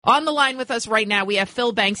On the line with us right now, we have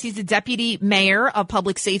Phil Banks. He's the deputy mayor of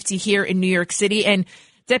public safety here in New York City. And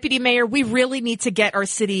Deputy Mayor, we really need to get our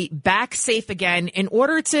city back safe again in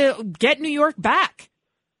order to get New York back.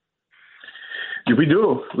 Yeah, we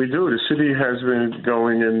do. The city has been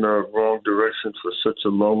going in the wrong direction for such a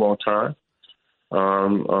long time.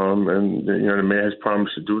 And the mayor has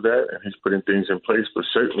promised to do that, and he's putting things in place. But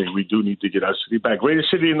certainly, we do need to get our city back, greatest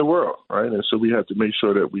city in the world, right? And so we have to make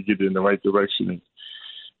sure that we get in the right direction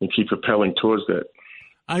and keep propelling towards that.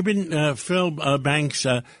 I've been Phil Banks,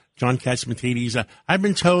 John Catsimatidis. I've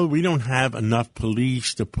been told we don't have enough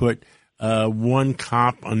police to put one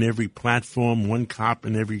cop on every platform, one cop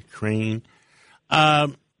in every train.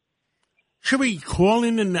 Should we call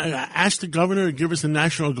in and ask the governor to give us the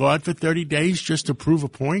National Guard for 30 days just to prove a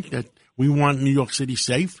point that we want New York City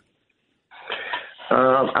safe?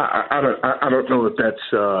 I don't know if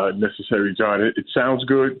that's necessary, John. It sounds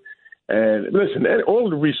good. And listen, all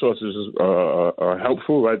the resources are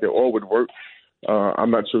helpful, right? They all would work. I'm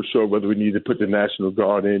not so sure whether we need to put the National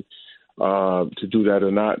Guard in to do that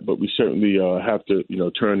or not, but we certainly have to,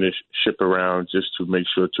 turn this ship around just to make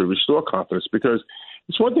sure to restore confidence, because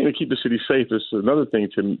it's one thing to keep the city safe. It's another thing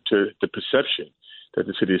to the perception that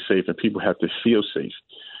the city is safe, and people have to feel safe.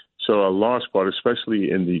 So a large part,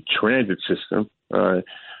 especially in the transit system,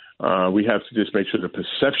 we have to just make sure the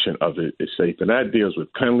perception of it is safe. And that deals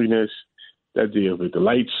with cleanliness, that deals with the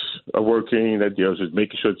lights are working, that deals with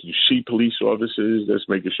making sure that you see police officers, that's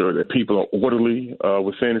making sure that people are orderly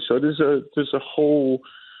within. So there's a whole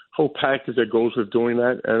package that goes with doing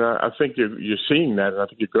that. And I think you're seeing that, and I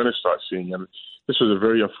think you're going to start seeing it. This was a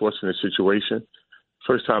very unfortunate situation.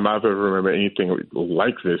 First time I've ever remember anything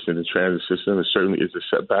like this in the transit system. It certainly is a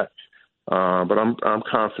setback. But I'm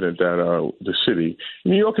confident that the city,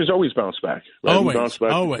 New York, has always bounced back. Right? Always, we bounce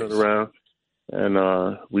back, always. Turn around,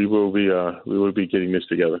 and we will be getting this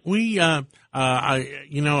together. I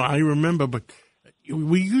remember, but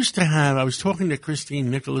we used to have. I was talking to Christine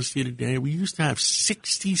Nicholas the other day. We used to have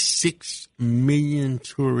 66 million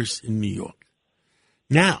tourists in New York.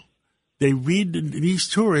 Now they read these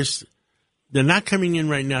tourists. They're not coming in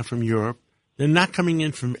right now from Europe. They're not coming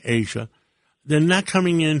in from Asia. They're not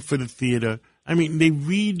coming in for the theater. I mean, they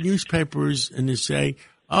read newspapers and they say,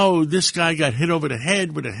 oh, this guy got hit over the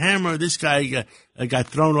head with a hammer. This guy got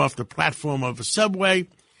thrown off the platform of a subway.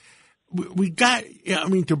 We got,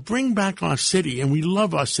 to bring back our city, and we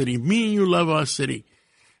love our city. Me and you love our city.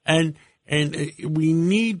 And we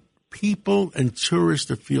need people and tourists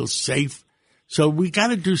to feel safe. So we got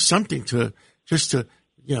to do something to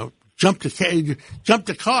jump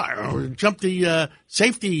the car or jump the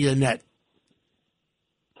safety net.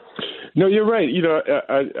 No, you're right.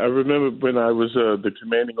 I remember when I was the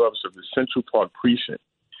commanding officer of the Central Park Precinct,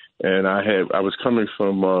 and I was coming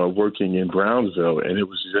from working in Brownsville, and it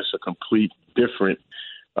was just a complete different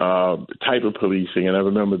type of policing. And I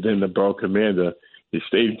remember then the borough commander, he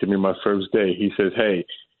stated to me my first day, he says, hey,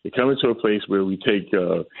 you're coming to a place where we take,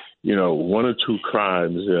 one or two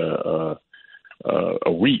crimes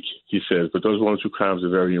a week, he says, but those one or two crimes are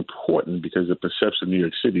very important because the perception of New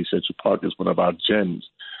York City, Central Park is one of our gems.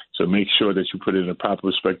 So make sure that you put it in a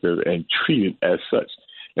proper perspective and treat it as such.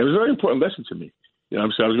 And it was a very important lesson to me. I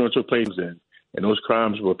was going to a place then, and those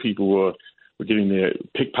crimes where people were getting their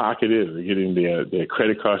pickpocketed, or getting their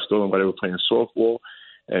credit card stolen while they were playing softball.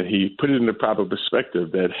 And he put it in the proper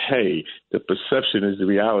perspective that, hey, the perception is the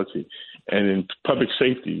reality. And in public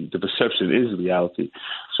safety, the perception is the reality.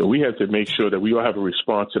 So we have to make sure that we all have a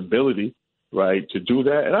responsibility, right, to do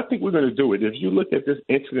that. And I think we're going to do it. If you look at this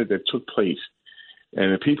incident that took place,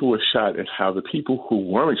 and the people were shot, and how the people who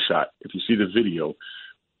weren't shot, if you see the video,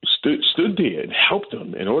 stood there and helped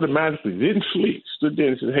them and automatically didn't flee, stood there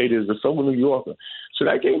and said, hey, there's a fellow New Yorker. So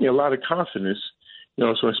that gave me a lot of confidence. So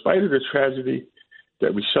in spite of the tragedy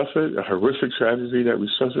that we suffered, a horrific tragedy that we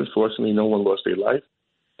suffered, fortunately no one lost their life,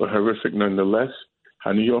 but horrific nonetheless,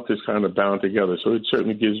 how New York is kind of bound together. So it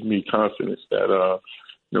certainly gives me confidence that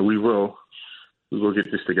we will get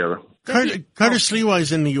this together. Curtis Lewa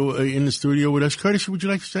is in the studio with us. Curtis, would you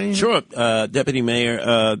like to say anything? Sure. Deputy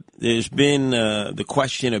Mayor, there's been the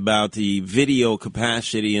question about the video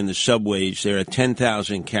capacity in the subways. There are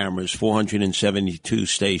 10,000 cameras, 472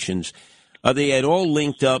 stations. Are they at all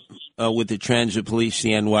linked up with the Transit Police,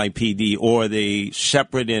 the NYPD, or are they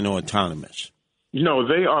separate and autonomous? No,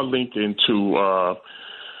 they are linked into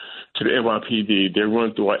to the NYPD. They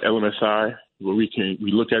run through our LMSI, where we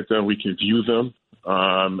look at them, we can view them.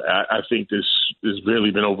 I think this has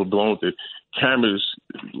really been overblown. The cameras,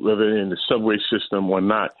 whether in the subway system or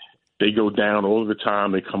not, they go down all the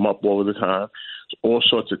time. They come up all the time. All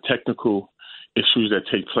sorts of technical, issues that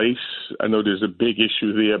take place. I know there's a big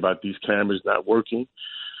issue there about these cameras not working.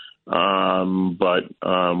 But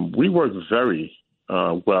we work very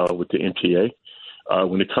well with the MTA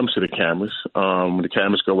when it comes to the cameras. When the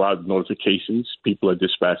cameras go out, notifications, people are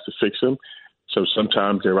dispatched to fix them. So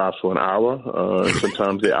sometimes they're out for an hour.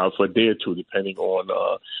 Sometimes they're out for a day or two, depending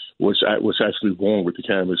on what's actually wrong with the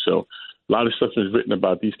cameras. So a lot of stuff is written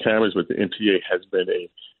about these cameras, but the MTA has been a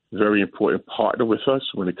very important partner with us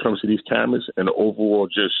when it comes to these cameras and overall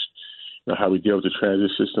just how we deal with the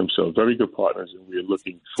transit system. So very good partners, and we're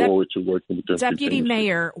looking forward to working with them. Deputy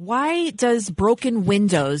Mayor, why does broken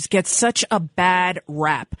windows get such a bad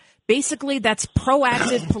rap? Basically, that's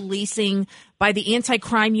proactive policing by the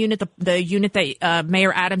anti-crime unit, the unit that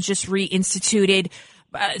Mayor Adams just reinstituted.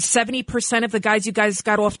 70% of the guys you guys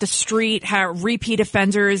got off the street have repeat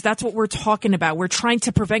offenders. That's what we're talking about. We're trying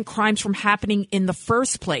to prevent crimes from happening in the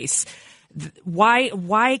first place.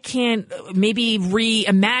 Why can't maybe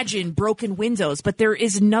reimagine broken windows? But there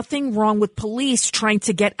is nothing wrong with police trying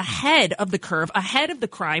to get ahead of the curve, ahead of the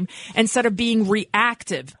crime, instead of being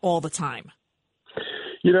reactive all the time.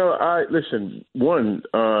 You know, listen,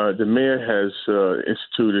 the mayor has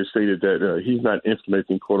instituted, stated that he's not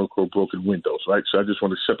implementing quote-unquote broken windows, right? So I just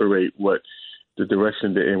want to separate what the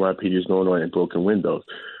direction the NYPD is going on in broken windows.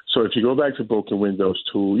 So if you go back to broken windows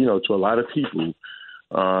to a lot of people,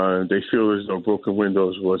 they feel as though broken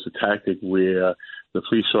windows was a tactic where the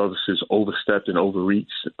police officers overstepped and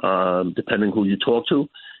overreached, depending who you talk to.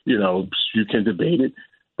 You know, you can debate it,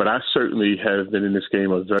 but I certainly have been in this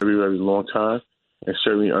game a very, very long time and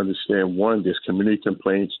certainly understand, one, there's community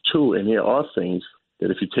complaints, two, and there are things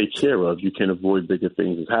that if you take care of, you can avoid bigger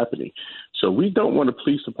things as happening. So we don't want a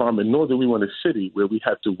police department, nor do we want a city where we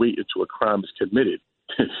have to wait until a crime is committed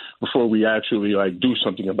before we actually do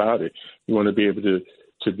something about it. We want to be able to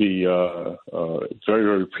be very,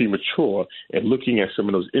 very premature and looking at some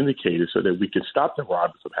of those indicators so that we can stop the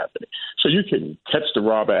robbery from happening. So you can catch the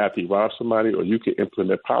robber after he robs somebody, or you can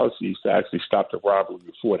implement policies to actually stop the robbery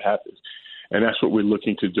before it happens. And that's what we're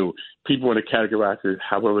looking to do. People want to categorize it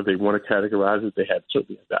however they want to categorize it. They have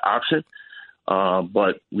certainly the option.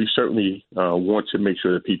 But we certainly want to make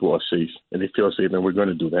sure that people are safe and they feel safe, and we're going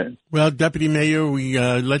to do that. Well, Deputy Mayor, we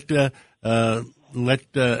let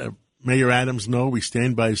Mayor Adams know we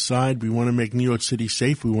stand by his side. We want to make New York City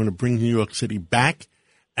safe. We want to bring New York City back.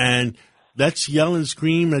 And let's yell and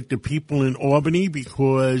scream at the people in Albany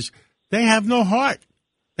because they have no heart.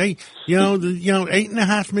 They,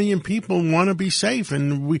 8.5 million people want to be safe,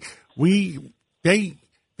 and they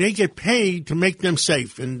get paid to make them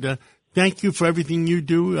safe. And thank you for everything you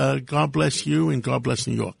do. God bless you, and God bless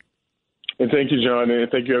New York. And thank you, John, and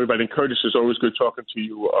thank you, everybody. And Curtis, it's always good talking to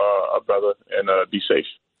you, brother, and be safe.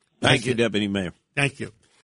 Thank you, Deputy Mayor. Thank you.